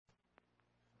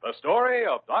The story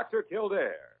of Dr.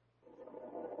 Kildare.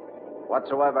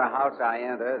 Whatsoever house I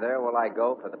enter, there will I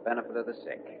go for the benefit of the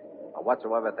sick. Or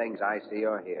whatsoever things I see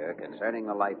or hear concerning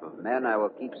the life of men, I will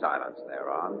keep silence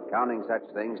thereon, counting such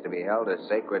things to be held as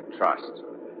sacred trusts.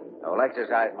 I will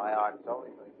exercise my art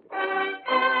solely for...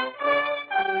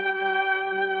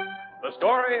 The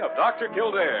story of Dr.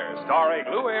 Kildare, starring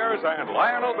Lou Ayres and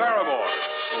Lionel Barrymore.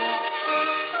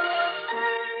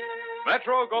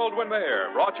 Metro-Goldwyn-Mayer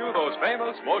brought you those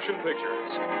famous motion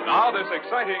pictures. Now this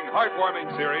exciting,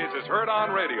 heartwarming series is heard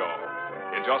on radio.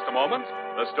 In just a moment,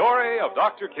 the story of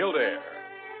Dr. Kildare.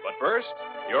 But first,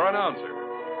 your announcer.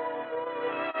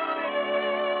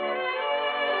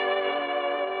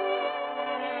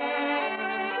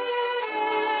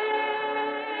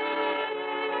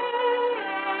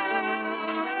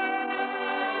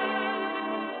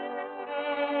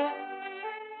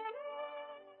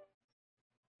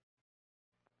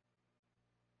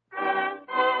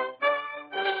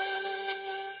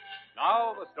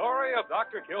 Now, the story of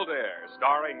Dr. Kildare,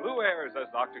 starring Lou Ayres as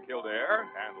Dr. Kildare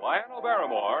and Lionel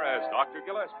Barrymore as Dr.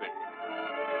 Gillespie.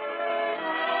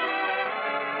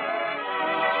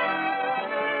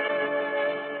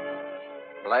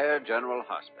 Blair General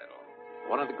Hospital,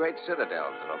 one of the great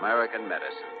citadels of American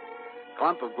medicine. A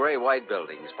clump of gray-white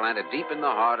buildings planted deep in the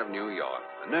heart of New York,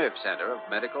 the nerve center of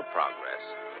medical progress,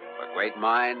 where great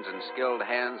minds and skilled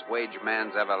hands wage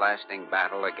man's everlasting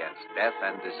battle against death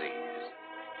and disease.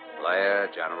 Blair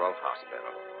General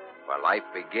Hospital, where life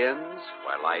begins,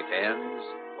 where life ends,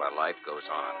 where life goes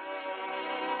on.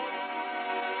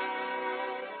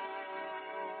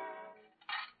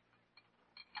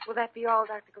 Will that be all,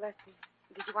 Dr. Gillespie?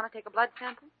 Did you want to take a blood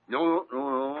sample? No.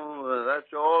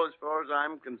 That's all as far as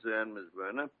I'm concerned, Miss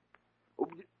Werner. Oh,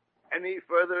 any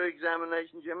further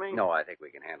examination, Jimmy? No, I think we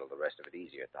can handle the rest of it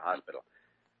easier at the hospital.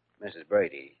 Mrs.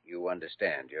 Brady, you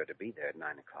understand you're to be there at 9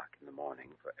 o'clock in the morning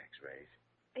for x-rays.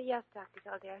 Yes, Dr.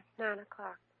 Kildare. 9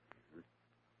 o'clock. Mm-hmm.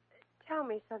 Tell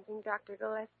me something, Dr.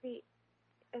 Gillespie.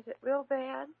 Is it real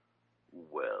bad?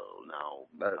 Well, now...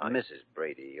 Mrs.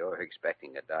 Brady, you're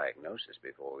expecting a diagnosis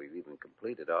before we've even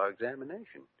completed our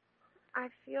examination. I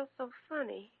feel so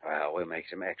funny. Well, we'll make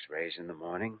some x-rays in the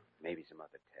morning, maybe some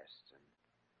other tests,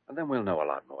 and then we'll know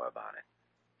a lot more about it.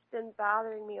 It's been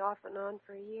bothering me off and on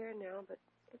for a year now, but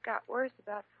it got worse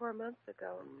about 4 months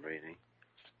ago. Really?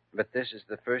 But this is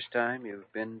the first time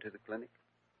you've been to the clinic?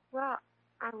 Well,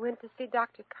 I went to see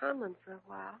Dr. Conlon for a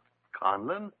while.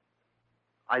 Conlon?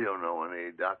 I don't know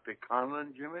any Dr.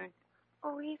 Conlon, Jimmy.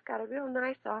 Oh, he's got a real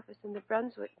nice office in the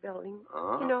Brunswick building.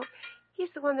 Huh? You know, he's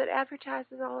the one that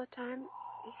advertises all the time.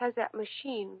 He has that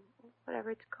machine,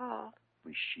 whatever it's called.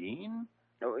 Machine?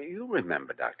 Oh, you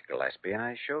remember, Dr. Gillespie.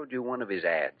 I showed you one of his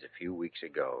ads a few weeks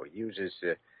ago. He uses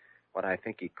what I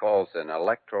think he calls an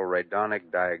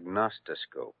electroradonic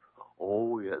diagnostiscope.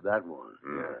 Oh, yeah, that one.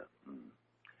 Yeah.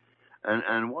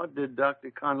 And what did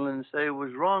Dr. Conlon say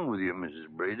was wrong with you, Mrs.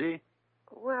 Brady?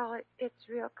 Well, it's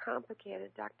real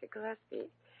complicated, Dr. Gillespie.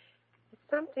 It's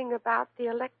something about the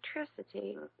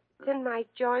electricity. It's in my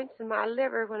joints and my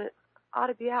liver when it ought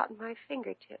to be out in my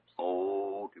fingertips.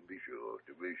 Oh, to be sure,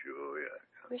 yeah.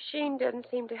 The machine doesn't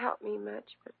seem to help me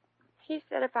much, but he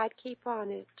said if I'd keep on,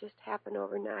 it'd just happen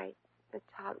overnight.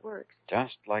 That's how it works.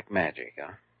 Just like magic,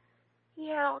 huh? He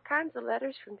had all kinds of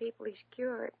letters from people he's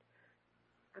cured.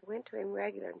 I went to him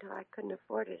regular until I couldn't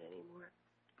afford it anymore.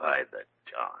 By the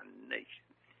tarnation.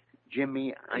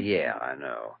 Jimmy, Yeah, I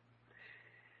know.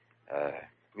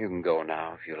 You can go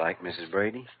now if you like, Mrs.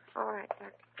 Brady. All right,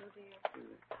 Dr. Kildare.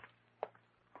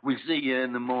 We'll see you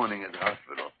in the morning at the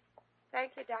hospital.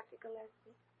 Thank you, Dr.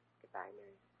 Gillespie. Goodbye,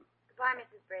 nurse. Goodbye,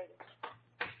 Mrs. Brady.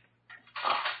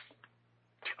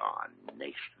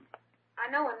 Tarnation. I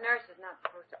know a nurse is not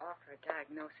supposed to offer a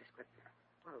diagnosis, but,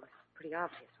 well, it was pretty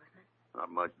obvious, wasn't it?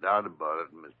 Not much doubt about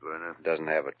it, Miss Werner. Doesn't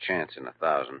have a chance in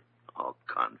 1,000. Oh,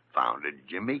 confound it,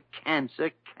 Jimmy.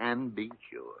 Cancer can be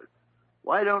cured.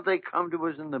 Why don't they come to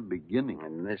us in the beginning?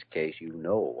 In this case, you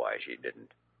know why she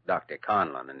didn't. Dr.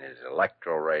 Conlon and his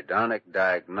electroradonic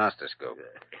diagnostiscope.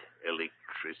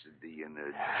 Electricity in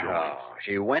her joints. Oh,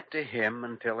 she went to him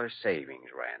until her savings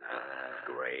ran out.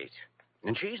 Great.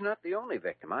 And she's not the only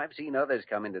victim. I've seen others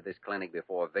come into this clinic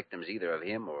before, victims either of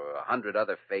him or 100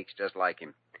 other fakes just like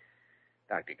him.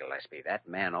 Dr. Gillespie, that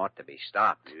man ought to be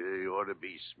stopped. Yeah, he ought to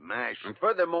be smashed. And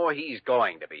furthermore, he's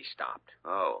going to be stopped.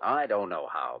 Oh. I don't know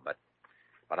how, but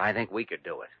I think we could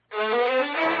do it.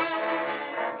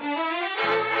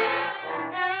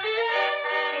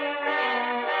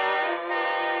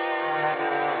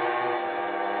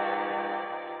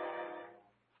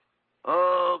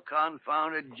 Oh,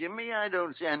 confound it, Jimmy. I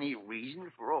don't see any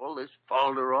reason for all this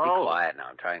falderall. Be quiet now.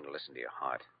 I'm trying to listen to your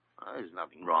heart. There's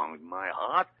nothing wrong with my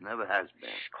heart. Never has been.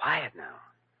 Shh, quiet now.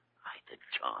 By the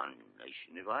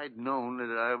tarnation, if I'd known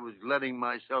that I was letting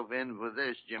myself in for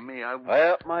this, Jimmy, I would...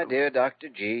 Well, my dear Dr.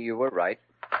 G, you were right.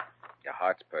 Your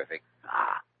heart's perfect. Of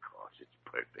course, it's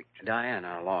perfect.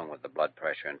 Diana, along with the blood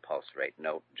pressure and pulse rate,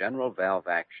 note, general valve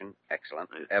action, excellent.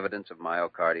 Evidence of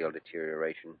myocardial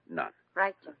deterioration, none.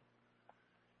 Right, Jim.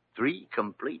 3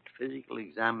 complete physical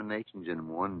examinations in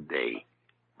one day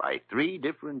by 3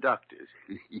 different doctors.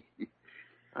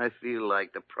 I feel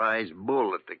like the prize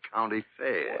bull at the county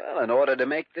fair. Well, in order to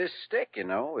make this stick,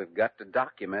 we've got to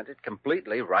document it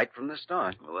completely right from the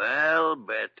start. Well,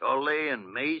 Bertolli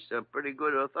and Mace are pretty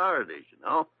good authorities,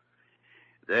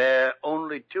 They're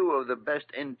only 2 of the best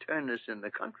internists in the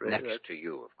country. Next to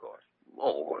you, of course.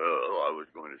 Oh, well, I was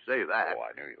going to say that. Oh,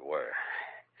 I knew you were.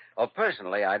 Well,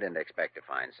 personally, I didn't expect to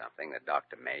find something that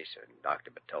Dr. Mace and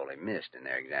Dr. Bertolli missed in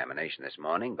their examination this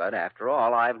morning, but after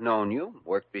all, I've known you,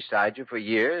 worked beside you for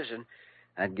years, and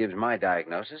that gives my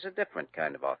diagnosis a different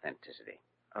kind of authenticity.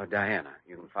 Oh, Diana,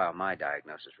 you can file my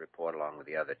diagnosis report along with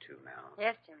the other 2 now.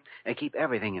 Yes, Jim. And keep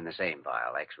everything in the same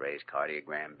file, x-rays,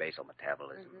 cardiogram, basal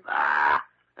metabolism.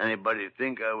 Anybody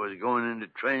think I was going into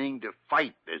training to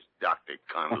fight this Dr.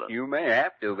 Conlon? You may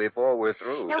have to before we're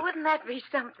through. Now, wouldn't that be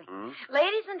something?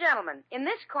 Ladies and gentlemen, in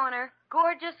this corner,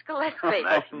 gorgeous Gillespie.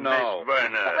 That's No. Miss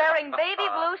Verna. Wearing baby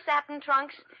blue satin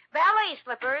trunks, ballet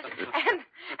slippers,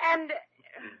 and...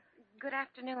 Good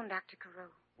afternoon, Dr. Carew.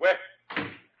 Well,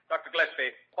 Dr.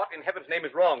 Gillespie, what in heaven's name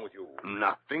is wrong with you?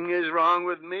 Nothing is wrong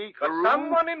with me, But Carew.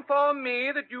 someone informed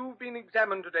me that you've been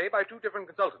examined today by 2 different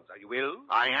consultants. Are you ill?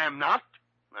 I am not.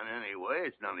 And anyway,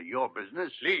 it's none of your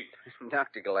business. Lead.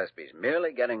 Dr. Gillespie's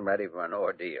merely getting ready for an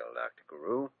ordeal, Dr.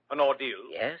 Carew. An ordeal?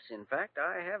 Yes, in fact,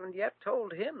 I haven't yet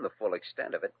told him the full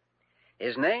extent of it.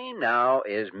 His name now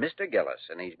is Mr. Gillis,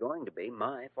 and he's going to be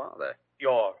my father.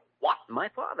 Your what? My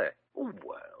father. Oh,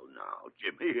 well, now,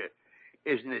 Jimmy,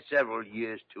 isn't it several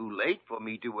years too late for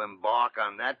me to embark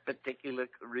on that particular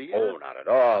career? Oh, not at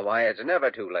all. Why, it's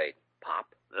never too late, Pop.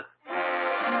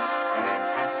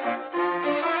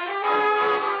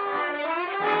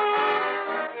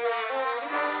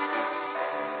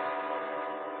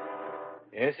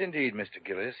 Yes, indeed, Mr.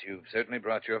 Gillis. You've certainly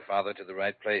brought your father to the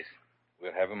right place.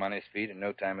 We'll have him on his feet in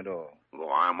no time at all.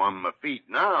 Well, I'm on my feet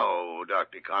now,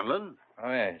 Dr. Conlon.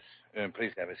 Oh, yes.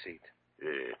 Please have a seat.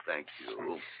 Thank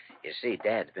you. You see,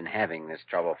 Dad's been having this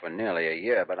trouble for nearly a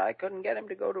year, but I couldn't get him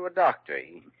to go to a doctor.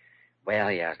 He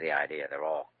has the idea they're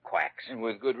all quacks. And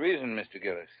with good reason, Mr.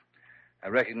 Gillis. I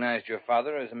recognized your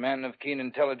father as a man of keen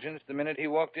intelligence the minute he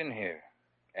walked in here.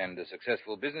 And a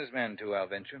successful businessman, too, I'll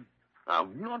venture. Oh,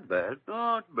 not bad,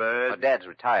 not bad. Well, Dad's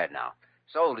retired now.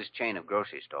 Sold his chain of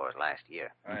grocery stores last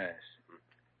year. Oh,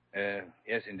 yes.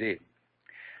 Yes, indeed.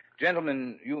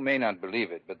 Gentlemen, you may not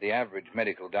believe it, but the average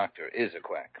medical doctor is a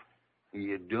quack.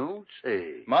 You don't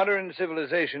say. Modern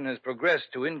civilization has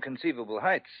progressed to inconceivable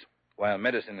heights, while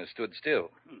medicine has stood still.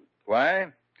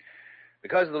 Why?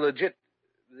 Because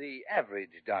the average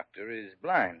doctor is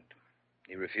blind.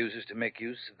 He refuses to make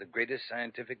use of the greatest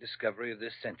scientific discovery of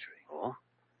this century. Oh?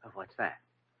 What's that?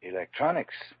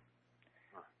 Electronics.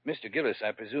 Mr. Gillis,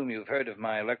 I presume you've heard of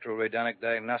my electroradonic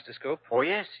diagnostiscope? Oh,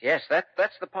 yes.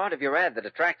 That's the part of your ad that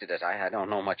attracted us. I don't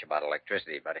know much about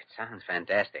electricity, but it sounds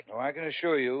fantastic. Oh, I can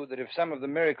assure you that if some of the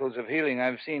miracles of healing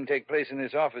I've seen take place in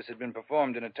this office had been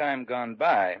performed in a time gone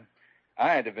by,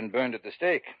 I'd have been burned at the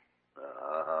stake.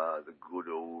 The good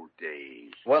old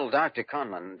days. Well, Dr.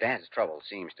 Conlon, Dad's trouble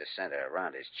seems to center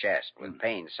around his chest, with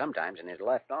pain sometimes in his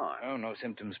left arm. Oh, no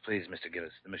symptoms, please, Mr.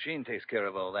 Gillis. The machine takes care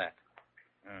of all that.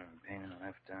 Pain in the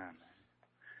left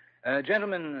arm.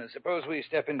 Gentlemen, suppose we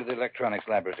step into the electronics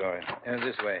laboratory.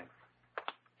 This way.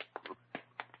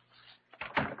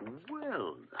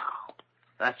 Well, now,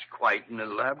 that's quite an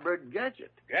elaborate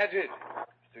gadget. Gadget.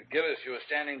 Mr. Gillis, you are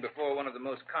standing before one of the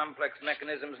most complex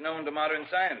mechanisms known to modern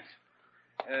science.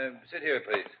 Sit here,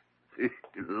 please.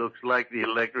 It looks like the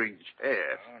electric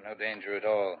chair. Oh, no danger at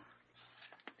all.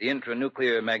 The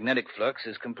intranuclear magnetic flux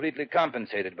is completely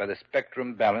compensated by the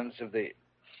spectrum balance of the...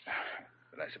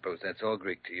 But I suppose that's all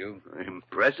Greek to you.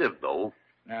 Impressive, though.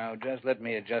 Now, just let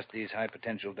me adjust these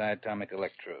high-potential diatomic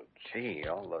electrodes. Gee,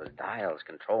 all those dials,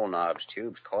 control knobs,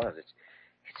 tubes, coils,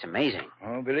 it's amazing.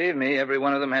 Oh, believe me, every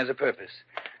one of them has a purpose.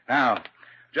 Now,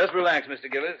 just relax, Mr.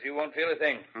 Gillis. You won't feel a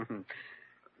thing.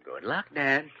 Good luck,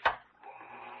 Dad.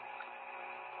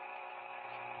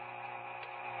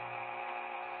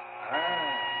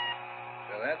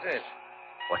 So that's it.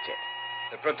 What's it?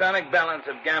 The protonic balance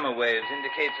of gamma waves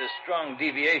indicates a strong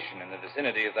deviation in the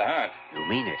vicinity of the heart. You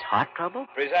mean it's heart trouble?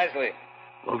 Precisely.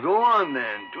 Well, go on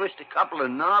then. Twist a couple of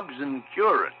knobs and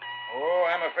cure it. Oh,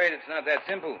 I'm afraid it's not that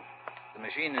simple. The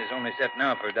machine is only set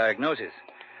now for diagnosis.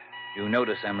 You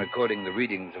notice I'm recording the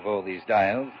readings of all these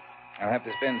dials. I'll have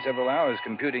to spend several hours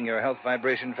computing your health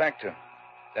vibration factor.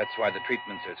 That's why the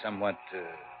treatments are somewhat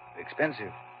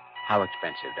expensive. How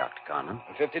expensive, Dr. Conlon?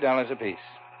 $50 apiece.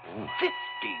 Oh. $50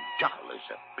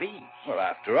 apiece. Well,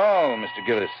 after all, Mr.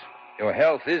 Gillis, your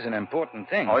health is an important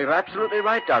thing. Oh, you're absolutely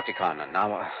right, Dr. Conlon.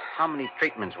 Now, how many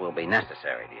treatments will be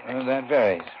necessary, do you think? Well, that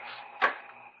varies.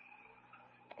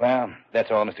 Well, that's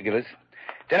all, Mr. Gillis.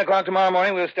 10 o'clock tomorrow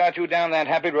morning, we'll start you down that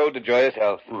happy road to joyous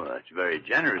health. Well, that's very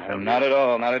generous of you. Not at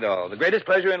all, not at all. The greatest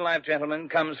pleasure in life, gentlemen,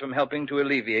 comes from helping to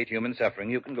alleviate human suffering.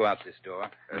 You can go out this door.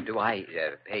 Do I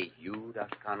pay you,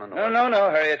 Dr. Conlon?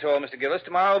 No hurry at all, Mr. Gillis.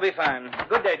 Tomorrow will be fine.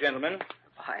 Good day, gentlemen.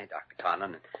 Bye, Dr.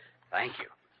 Conlon. Thank you.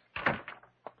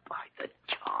 By the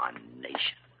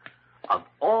tarnation. Of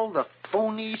all the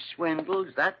phony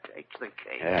swindles, that takes the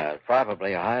cake. Yeah,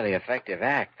 probably a highly effective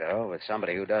act, though, with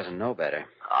somebody who doesn't know better.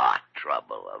 Heart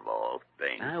trouble of all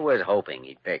things. I was hoping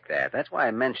he'd pick that. That's why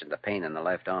I mentioned the pain in the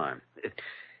left arm.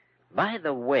 By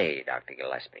the way, Dr.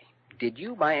 Gillespie, did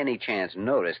you by any chance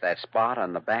notice that spot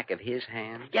on the back of his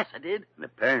hand? Yes, I did. And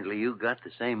apparently you got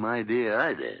the same idea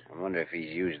I did. I wonder if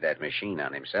he's used that machine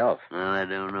on himself. Well, I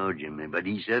don't know, Jimmy, but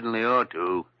he certainly ought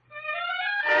to.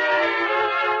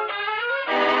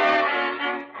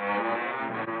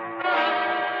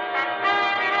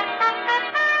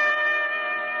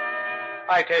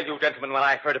 I tell you, gentlemen, when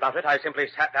I heard about it, I simply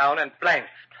sat down and blanched.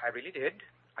 I really did.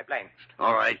 I blanched.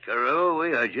 All right, Carew, we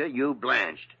heard you. You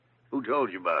blanched. Who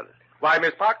told you about it? Why,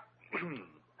 Miss Park...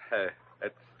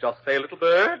 let's just say a little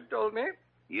bird told me.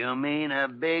 You mean a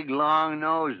big,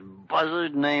 long-nosed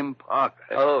buzzard named Parker?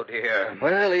 Oh, dear.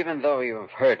 Well, even though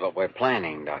you've heard what we're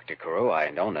planning, Dr. Carew, I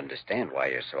don't understand why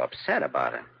you're so upset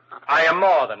about it. I am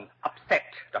more than upset,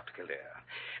 Dr. Kildare.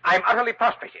 I'm utterly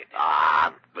prostrated.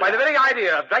 By the very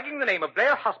idea of dragging the name of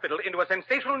Blair Hospital into a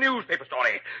sensational newspaper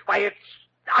story. Why, it's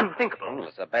unthinkable. Well,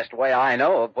 it's the best way I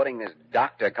know of putting this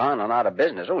Dr. Conlon out of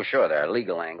business. Oh, sure, there are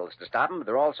legal angles to stop him, but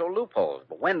there are also loopholes.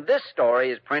 But when this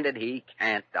story is printed, he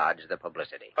can't dodge the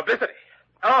publicity. Publicity?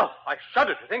 Oh, I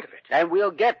shudder to think of it. And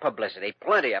we'll get publicity,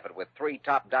 plenty of it, with 3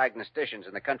 top diagnosticians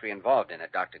in the country involved in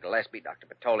it. Dr. Gillespie, Dr.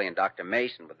 Patoli, and Dr.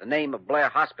 Mason, with the name of Blair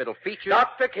Hospital featured.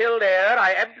 Dr. Kildare,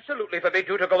 I absolutely forbid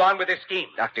you to go on with this scheme.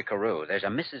 Dr. Carew, there's a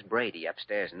Mrs. Brady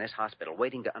upstairs in this hospital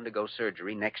waiting to undergo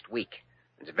surgery next week.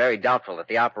 It's very doubtful that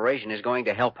the operation is going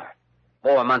to help her.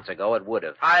 4 months ago, it would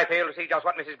have. I fail to see just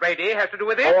what Mrs. Brady has to do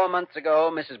with it. 4 months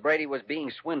ago, Mrs. Brady was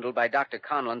being swindled by Dr.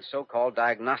 Conlon's so-called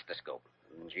diagnostiscope.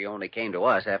 And she only came to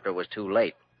us after it was too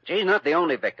late. She's not the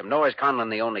only victim, nor is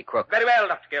Conlon the only crook. Very well,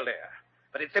 Dr. Kildare.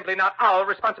 But it's simply not our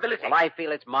responsibility. Well, I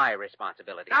feel it's my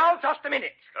responsibility. Now, just a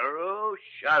minute. Carew,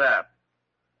 shut up.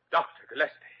 Dr.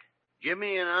 Gillespie.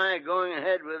 Jimmy and I are going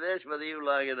ahead with this whether you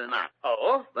like it or not.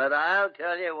 Oh? But I'll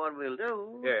tell you what we'll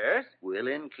do. Yes? We'll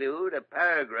include a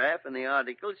paragraph in the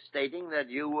article stating that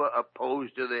you were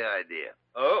opposed to the idea.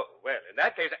 Oh, well, in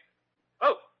that case...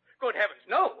 Oh, good heavens,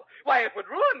 no. Why, it would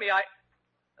ruin me.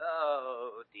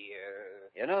 Oh, dear.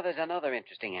 You know, there's another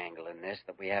interesting angle in this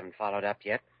that we haven't followed up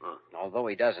yet. Huh. Although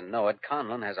he doesn't know it,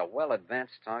 Conlon has a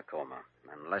well-advanced sarcoma.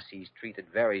 Unless he's treated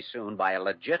very soon by a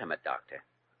legitimate doctor,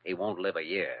 he won't live a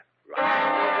year.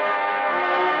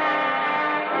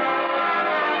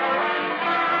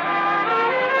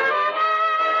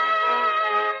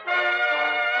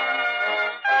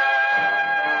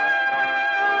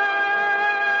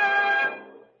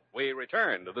 We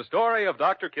return to the story of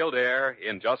Dr. Kildare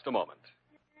in just a moment.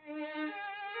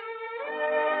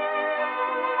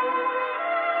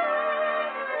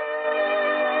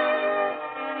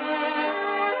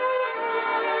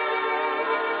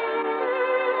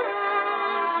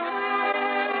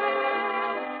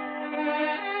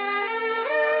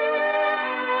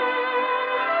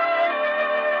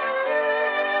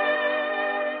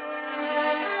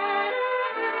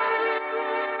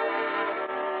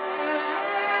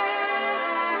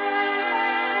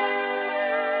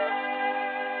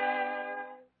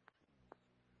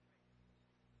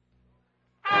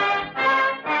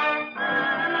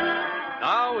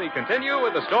 Continue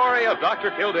with the story of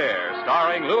Dr. Kildare,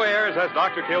 starring Lou Ayres as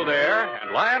Dr. Kildare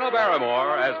and Lionel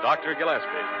Barrymore as Dr. Gillespie.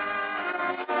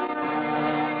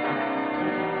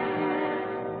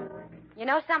 You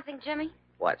know something, Jimmy?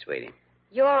 What, sweetie?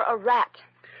 You're a rat.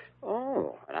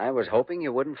 Oh, and I was hoping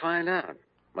you wouldn't find out.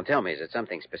 Well, tell me, is it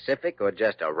something specific or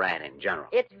just a rat in general?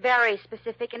 It's very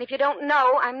specific, and if you don't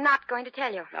know, I'm not going to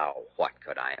tell you. Now, what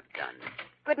could I have done?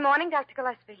 Good morning, Dr.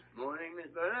 Gillespie. Morning, Miss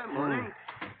Berta. Morning.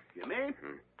 Jimmy?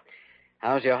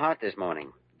 How's your heart this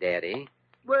morning, Daddy?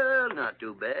 Well, not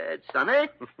too bad. Sunny?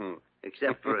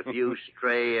 Except for a few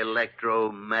stray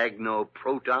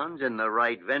electromagnoprotons in the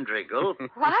right ventricle.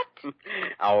 What?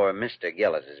 Our Mr.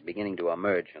 Gillis is beginning to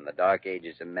emerge from the dark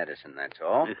ages of medicine, that's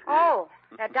all. Oh,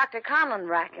 that Dr. Conlon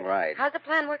racket. Right. How's the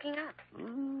plan working out?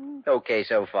 Okay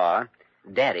so far.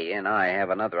 Daddy and I have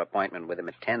another appointment with him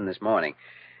at 10 this morning.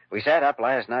 We sat up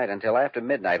last night until after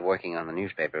midnight working on the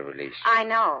newspaper release. I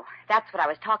know. That's what I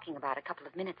was talking about a couple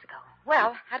of minutes ago.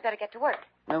 Well, I'd better get to work.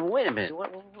 Now, wait a minute.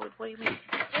 What do you mean?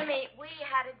 Jimmy, we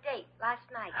had a date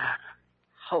last night.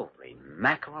 Holy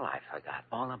mackerel, I forgot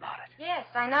all about it. Yes,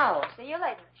 I know. See you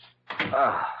later.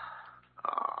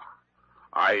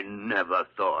 I never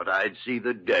thought I'd see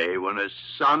the day when a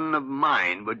son of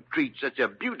mine would treat such a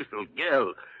beautiful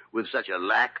girl with such a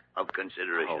lack of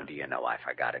consideration. Oh, do you know, I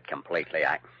forgot it completely.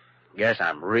 I guess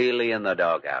I'm really in the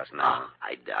doghouse now.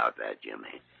 I doubt that,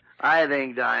 Jimmy. I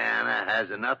think Diana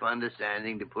has enough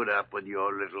understanding to put up with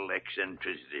your little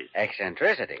eccentricities.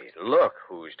 Eccentricities? Look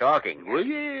who's talking. Well,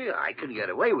 yeah, I can get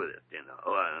away with it,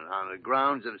 on the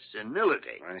grounds of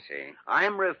senility. I see.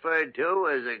 I'm referred to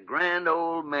as a grand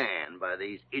old man by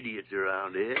these idiots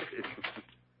around here.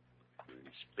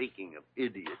 Speaking of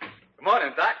idiots. Good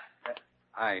morning, Doc.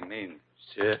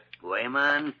 Sir.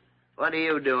 Wayman, what are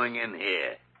you doing in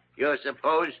here? You're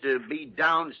supposed to be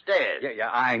downstairs. Yeah,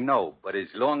 I know. But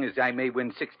as long as I may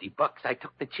win $60, I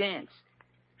took the chance.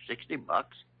 $60?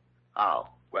 How?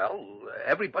 Well,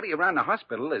 everybody around the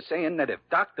hospital is saying that if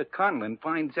Dr. Conlon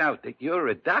finds out that you're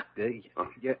a doctor, you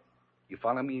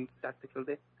follow me, Dr.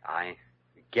 Kildare? I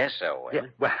guess so, Yeah,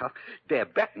 well, they're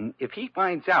betting if he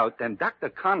finds out, then Dr.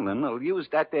 Conlon will use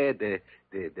that there, the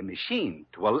machine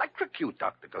to electrocute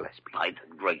Dr. Gillespie. By the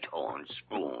great horn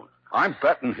spoon. I'm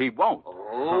betting he won't.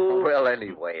 Oh, well,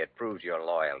 anyway, it proves your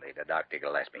loyalty to Dr.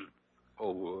 Gillespie.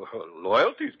 Oh,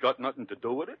 loyalty's got nothing to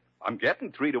do with it. I'm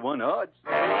getting 3-to-1 odds.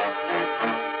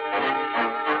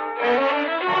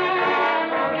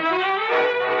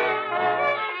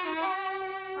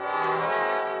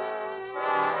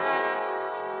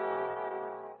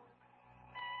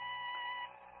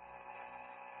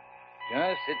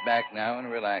 Just sit back now and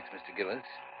relax, Mr. Gillis.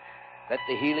 Let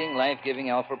the healing, life-giving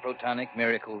alpha-protonic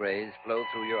miracle rays flow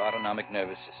through your autonomic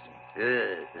nervous system.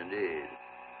 Yes, indeed.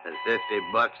 That's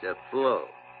 $50 a flow.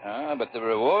 Ah, but the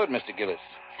reward, Mr. Gillis,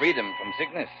 freedom from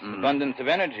sickness, abundance of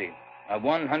energy, a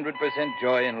 100%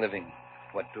 joy in living.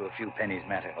 What do a few pennies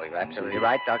matter? Oh, you're absolutely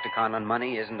right, Dr. Conlon.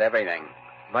 Money isn't everything.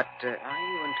 But are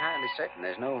you entirely certain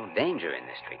there's no danger in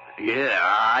this treatment? Yeah,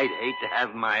 I'd hate to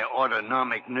have my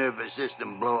autonomic nervous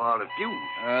system blow out a fuse.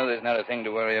 Well, there's not a thing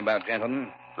to worry about,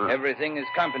 gentlemen. Everything is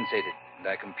compensated, and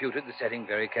I computed the setting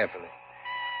very carefully.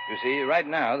 You see, right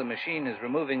now, the machine is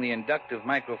removing the inductive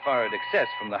microfarad excess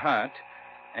from the heart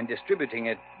and distributing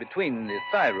it between the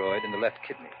thyroid and the left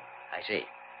kidney. I see.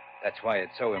 That's why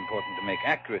it's so important to make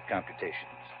accurate computations.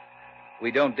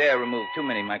 We don't dare remove too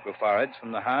many microfarads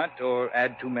from the heart or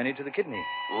add too many to the kidney.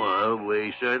 Well,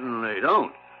 we certainly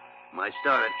don't. Might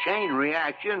start a chain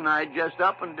reaction and I'd just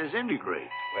up and disintegrate.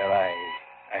 Well,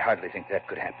 I hardly think that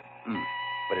could happen.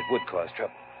 But it would cause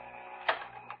trouble.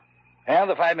 Well,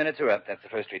 the 5 minutes are up. That's the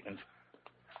first treatment.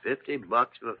 $50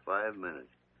 for 5 minutes.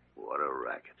 What a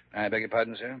racket. I beg your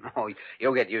pardon, sir? Oh,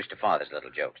 you'll get used to Father's little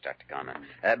jokes, Dr. Conlon.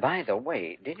 By the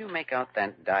way, did you make out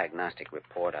that diagnostic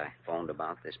report I phoned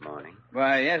about this morning?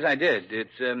 Why, yes, I did.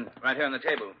 It's right here on the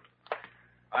table.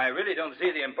 I really don't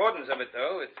see the importance of it,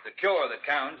 though. It's the cure that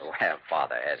counts. Well,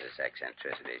 Father has his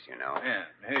eccentricities, you know. Yeah,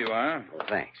 here you are. Well,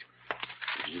 thanks.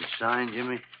 Did you sign,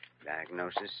 Jimmy?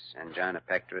 Diagnosis, angina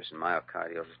pectoris and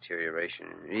myocardial deterioration.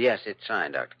 Yes, it's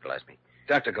signed, Dr. Gillespie.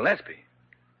 Dr. Gillespie?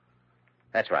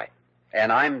 That's right.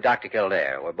 And I'm Dr.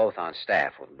 Kildare. We're both on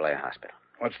staff with Blair Hospital.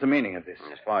 What's the meaning of this?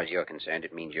 As far as you're concerned,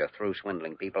 it means you're through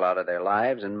swindling people out of their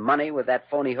lives and money with that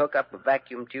phony hookup of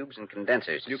vacuum tubes and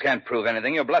condensers. You can't prove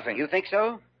anything. You're bluffing. You think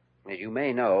so? As you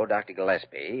may know, Dr.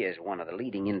 Gillespie is one of the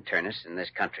leading internists in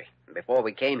this country. Before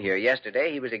we came here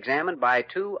yesterday, he was examined by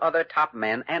 2 other top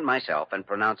men and myself and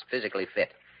pronounced physically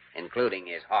fit, including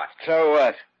his heart. So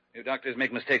what? You doctors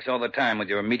make mistakes all the time with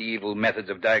your medieval methods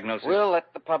of diagnosis. We'll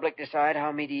let the public decide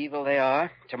how medieval they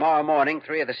are. Tomorrow morning,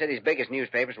 3 of the city's biggest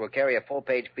newspapers will carry a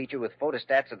full-page feature with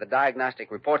photostats of the diagnostic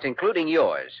reports, including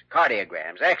yours,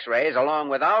 cardiograms, x-rays, along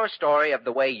with our story of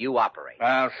the way you operate.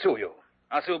 I'll sue you.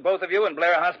 I'll sue both of you in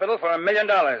Blair Hospital for $1 million.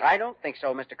 I don't think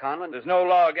so, Mr. Conlon. There's no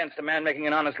law against a man making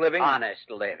an honest living. Honest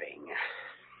living.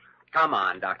 Come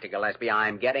on, Dr. Gillespie.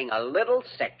 I'm getting a little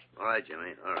sick. All right,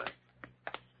 Jimmy. All right.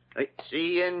 Hey,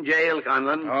 see you in jail,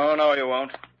 Conlon. Oh, no, you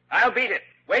won't. I'll beat it.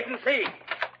 Wait and see.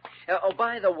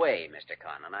 By the way, Mr.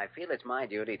 Conlon, I feel it's my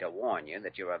duty to warn you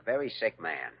that you're a very sick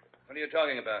man. What are you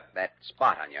talking about? That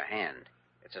spot on your hand.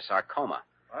 It's a sarcoma.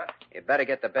 What? You'd better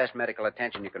get the best medical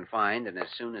attention you can find, and as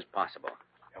soon as possible.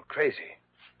 You're crazy.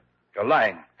 You're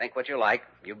lying. Think what you like.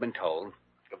 You've been told.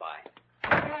 Goodbye.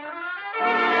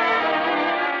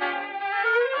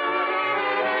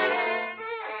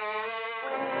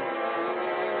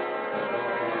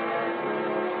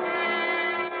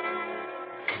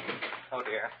 Oh,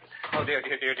 dear. Oh, dear.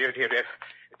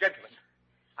 Gentlemen,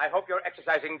 I hope you're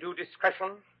exercising due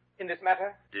discretion in this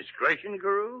matter. Discretion,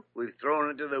 Guru? We've thrown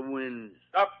it to the winds.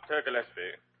 Dr.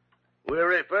 Gillespie. We're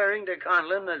referring to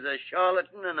Conlon as a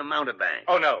charlatan and a mountebank.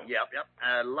 Oh, no. Yep.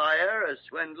 A liar, a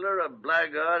swindler, a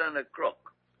blackguard, and a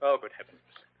crook. Oh, good heavens.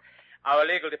 Our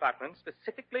legal department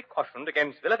specifically cautioned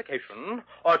against vilification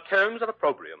or terms of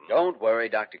opprobrium. Don't worry,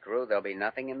 Dr. Carew. There'll be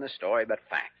nothing in the story but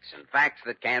facts, and facts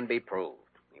that can be proved.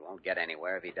 He won't get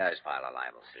anywhere if he does file a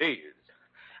libel suit. Please.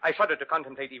 I shudder to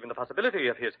contemplate even the possibility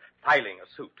of his filing a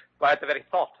suit. Why, at the very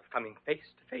thought of coming face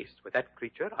to face with that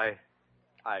creature, I...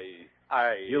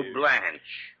 You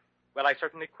blanch. Well, I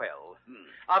certainly quail.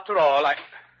 After all, I...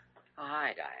 Oh,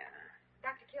 hi, Diana.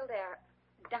 Dr. Kildare,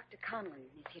 Dr. Conlon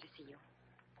is here to see you.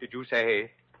 Did you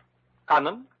say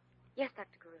Conlon? Yes,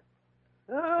 Dr.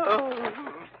 Carew.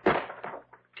 Oh.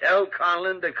 Tell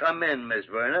Conlon to come in, Miss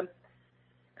Vernon.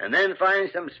 And then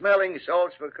find some smelling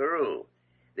salts for Carew.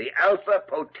 The alpha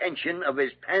potention of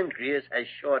his pancreas has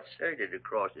short-circuited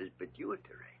across his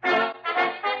pituitary.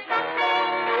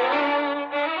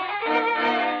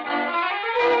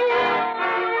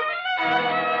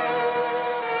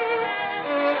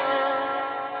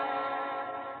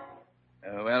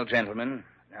 Well, gentlemen,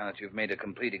 now that you've made a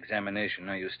complete examination,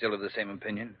 are you still of the same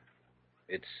opinion?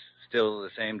 It's still the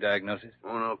same diagnosis?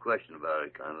 Oh, no question about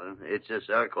it, Conlon. It's a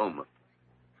sarcoma.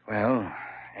 Well,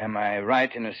 am I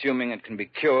right in assuming it can be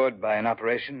cured by an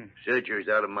operation? Surgery's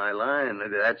out of my line.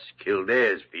 That's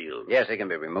Kildare's field. Yes, it can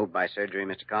be removed by surgery,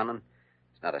 Mr. Conlon.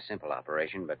 It's not a simple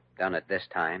operation, but done at this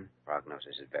time,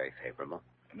 prognosis is very favorable.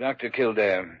 Dr.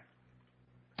 Kildare,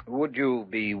 would you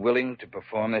be willing to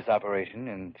perform this operation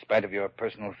in spite of your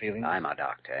personal feelings? I'm a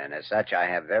doctor, and as such, I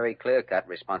have very clear-cut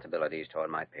responsibilities toward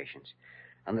my patients.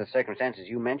 Under the circumstances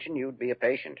you mentioned, you'd be a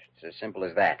patient. It's as simple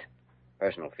as that.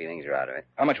 Personal feelings are out of it.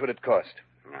 How much would it cost?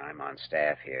 I'm on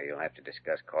staff here. You'll have to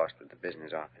discuss cost with the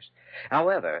business office.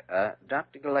 However,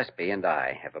 Dr. Gillespie and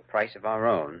I have a price of our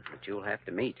own that you'll have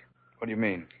to meet. What do you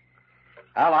mean?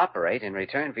 I'll operate in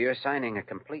return for your signing a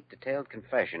complete detailed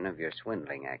confession of your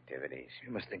swindling activities.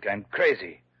 You must think I'm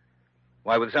crazy.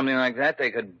 Why, with something like that, they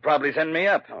could probably send me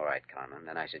up. All right, Conlon.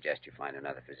 Then I suggest you find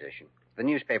another physician. The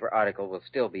newspaper article will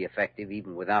still be effective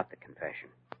even without the confession.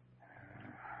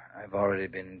 I've already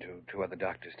been to 2 other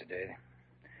doctors today.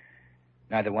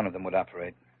 Neither one of them would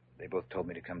operate. They both told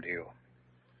me to come to you.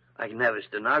 I can have a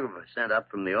stenographer sent up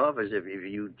from the office if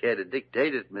you'd care to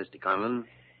dictate it, Mr. Conlon.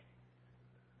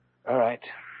 All right.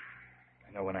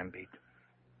 I know when I'm beat.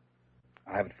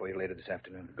 I'll have it for you later this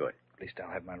afternoon. Good. At least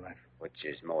I'll have my life. Which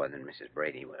is more than Mrs.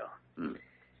 Brady will.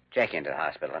 Check into the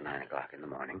hospital at 9 o'clock in the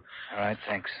morning. All right,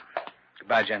 thanks.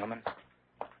 Goodbye, gentlemen.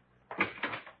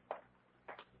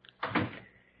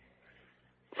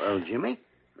 Well, Jimmy,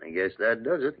 I guess that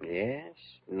does it. Yes.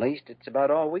 At least it's about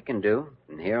all we can do.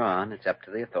 From here on, it's up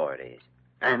to the authorities.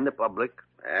 And the public.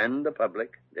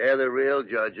 They're the real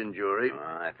judge and jury.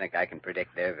 I think I can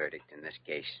predict their verdict in this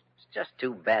case. It's just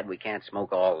too bad we can't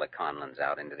smoke all the Conlons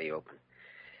out into the open.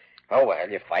 Oh, well,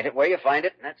 you fight it where you find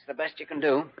it. That's the best you can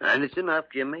do. And it's enough,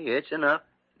 Jimmy. It's enough.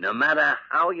 No matter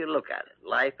how you look at it,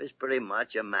 life is pretty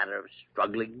much a matter of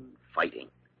struggling, fighting.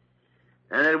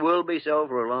 And it will be so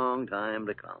for a long time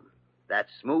to come. That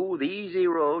smooth, easy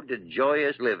road to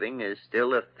joyous living is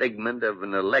still a figment of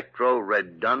an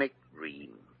electro-redonic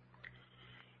dream.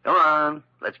 Come on,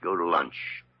 let's go to lunch.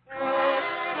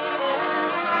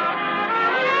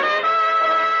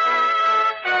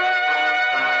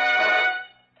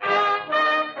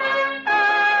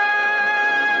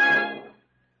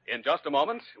 In just a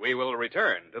moment, we will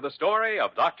return to the story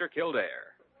of Dr. Kildare.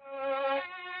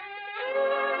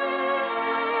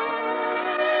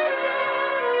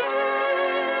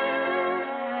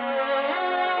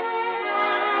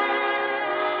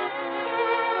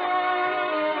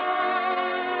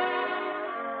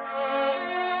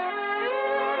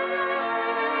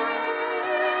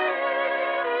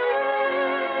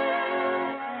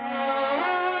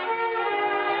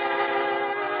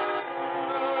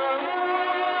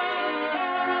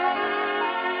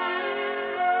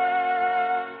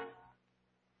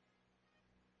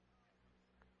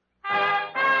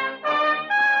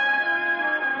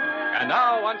 And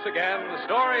now, once again, the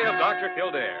story of Dr.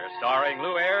 Kildare, starring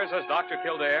Lou Ayres as Dr.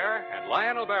 Kildare and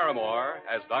Lionel Barrymore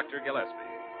as Dr. Gillespie.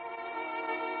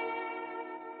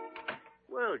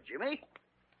 Well, Jimmy,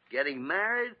 getting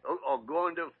married or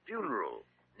going to a funeral?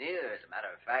 Neither, as a matter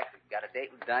of fact. We've got a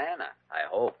date with Diana, I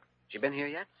hope. She been here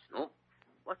yet? Nope.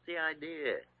 What's the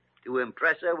idea? To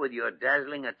impress her with your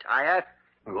dazzling attire?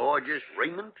 Gorgeous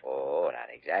raiment? Oh, not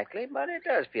exactly, but it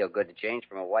does feel good to change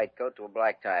from a white coat to a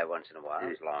black tie once in a while,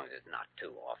 as long as it's not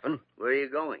too often. Where are you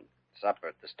going? Supper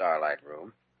at the Starlight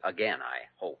Room. Again, I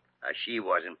hope. She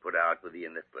wasn't put out with you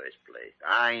in the first place.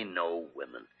 I know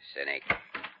women. Cynic.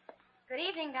 Good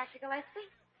evening, Dr.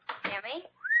 Gillespie. Jimmy,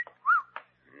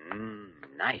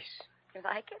 Nice. you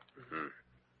like it?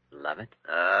 Mm-hmm. Love it.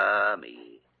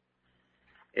 Me.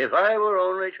 If I were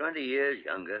only 20 years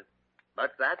younger.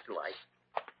 But that's life.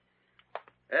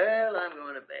 Well, I'm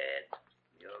going to bed.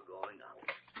 You're going out.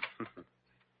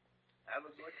 Have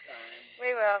a good time.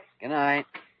 We will. Good night.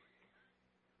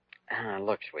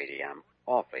 Look, sweetie, I'm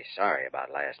awfully sorry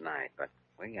about last night, but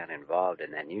we got involved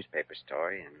in that newspaper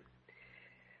story, and,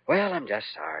 well, I'm just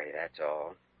sorry, that's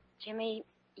all. Jimmy,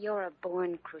 you're a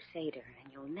born crusader,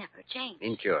 and you'll never change.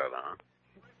 Incurable, huh?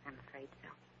 I'm afraid so.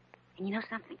 And you know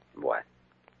something? What?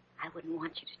 I wouldn't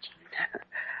want you to change.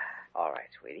 All right,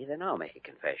 sweetie, then I'll make a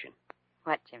confession.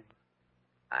 What, Jimmy?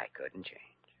 I couldn't change.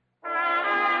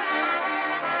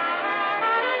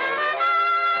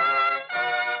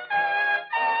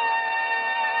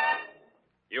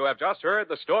 You have just heard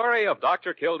the story of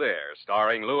Dr. Kildare,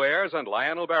 starring Lou Ayres and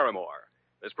Lionel Barrymore.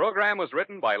 This program was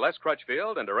written by Les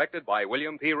Crutchfield and directed by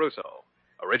William P. Russo.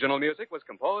 Original music was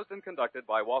composed and conducted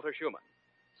by Walter Schumann.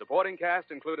 Supporting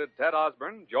cast included Ted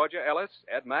Osborne, Georgia Ellis,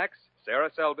 Ed Max, Sarah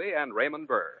Selby, and Raymond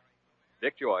Burr.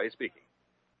 Dick Joy speaking.